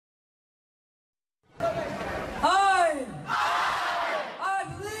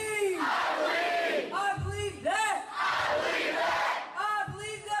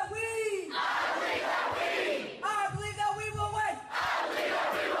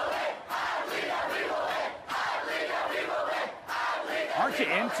Aren't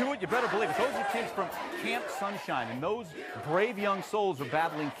you into it? You better believe it. Those are kids from Camp Sunshine, and those brave young souls are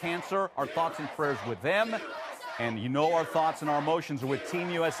battling cancer. Our thoughts and prayers with them. And you know our thoughts and our emotions are with Team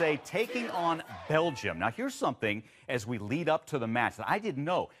USA taking on Belgium. Now, here's something as we lead up to the match that I didn't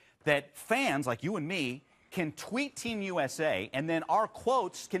know, that fans like you and me can tweet Team USA, and then our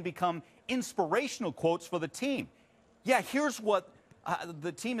quotes can become inspirational quotes for the team. Yeah, here's what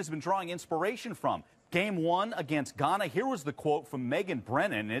the team has been drawing inspiration from. Game 1 against Ghana, here was the quote from Megan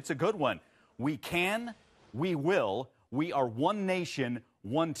Brennan, and it's a good one. We can, we will, we are one nation,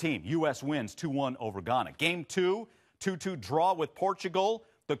 one team. U.S. wins 2-1 over Ghana. Game 2, 2-2 draw with Portugal.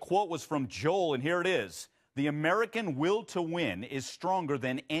 The quote was from Joel, and here it is. The American will to win is stronger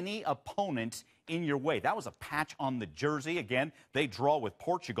than any opponent in your way. That was a patch on the jersey. Again, they draw with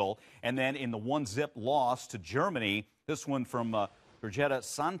Portugal. And then in the 1-0 loss to Germany, this one from Georgetta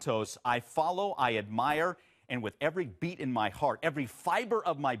Santos, I follow, I admire, and with every beat in my heart, every fiber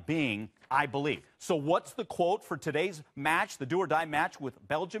of my being, I believe. So what's the quote for today's match, the do-or-die match with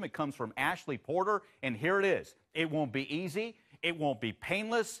Belgium? It comes from Ashley Porter, and here it is. It won't be easy, it won't be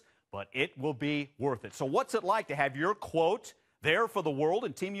painless, but it will be worth it. So what's it like to have your quote there for the world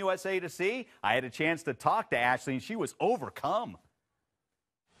and Team USA to see? I had a chance to talk to Ashley, and she was overcome.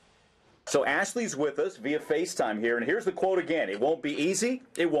 So Ashley's with us via FaceTime here, and here's the quote again. It won't be easy,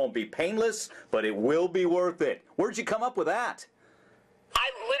 it won't be painless, but it will be worth it. Where'd you come up with that? I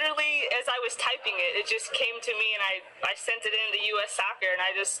literally, as I was typing it, it just came to me, and I sent it into U.S. Soccer, and I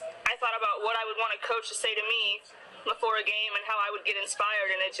thought about what I would want a coach to say to me before a game and how I would get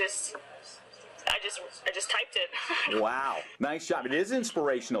inspired, and I just typed it. Wow. Nice job. It is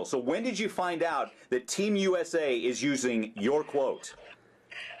inspirational. So when did you find out that Team USA is using your quote?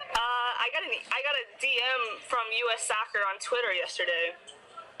 I got a DM from U.S. Soccer on Twitter yesterday,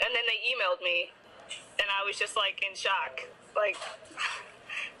 and then they emailed me, and I was just like in shock. Like,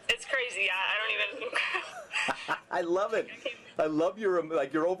 it's crazy. I don't even. I love it. I love your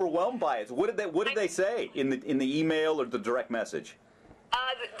you're overwhelmed by it. What did they say in the email or the direct message?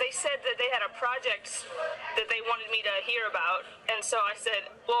 They said that they had a project that they wanted me to hear about, and so I said,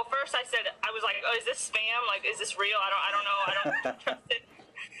 well, first I was like, oh, is this spam? Like, is this real? I don't know. I don't trust it.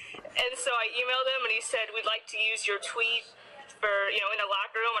 And so I emailed him, and he said, we'd like to use your tweet for, in the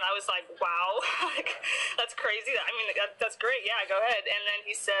locker room. And I was like, wow, like, that's crazy. I mean, that's great. Yeah, go ahead. And then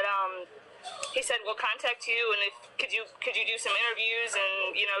he said, we'll contact you, and could you do some interviews,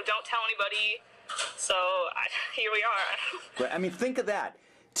 and, don't tell anybody. So here we are. I mean, think of that.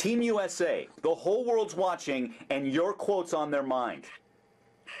 Team USA, the whole world's watching, and your quote's on their mind.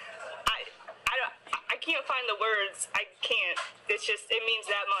 I can't find the words. I can't. It's just, it means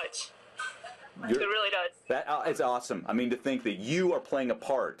that much. It really does. It's awesome. I mean, to think that you are playing a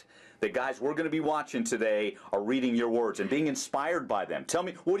part. The guys we're going to be watching today are reading your words and being inspired by them. Tell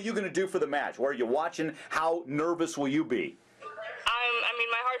me, what are you going to do for the match? Where are you watching? How nervous will you be? I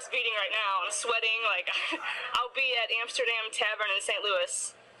mean, my heart's beating right now. I'm sweating. Like, I'll be at Amsterdam Tavern in St.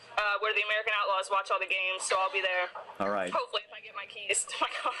 Louis, where the American Outlaws watch all the games, so I'll be there. All right. Hopefully, if I get my keys to my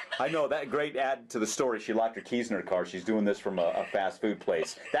car. I know, that great add to the story. She locked her keys in her car. She's doing this from a fast food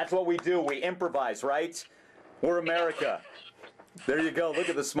place. That's what we do. We improvise, right? We're America. There you go. Look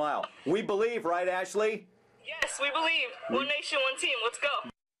at the smile. We believe, right, Ashley? Yes, we believe. One nation, one team. Let's go.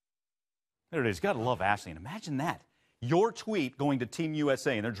 There it is. Got to love Ashley. And imagine that. Your tweet going to Team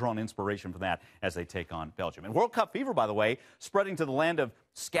USA, and they're drawing inspiration from that as they take on Belgium. And World Cup fever, by the way, spreading to the land of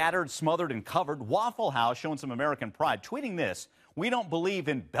scattered, smothered, and covered. Waffle House showing some American pride, tweeting this: we don't believe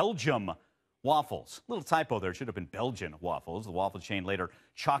in Belgium waffles. Little typo there. It should have been Belgian waffles. The waffle chain later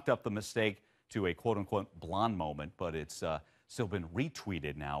chalked up the mistake to a quote-unquote blonde moment, but it's still been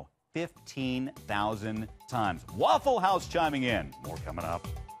retweeted now 15,000 times. Waffle House chiming in. More coming up.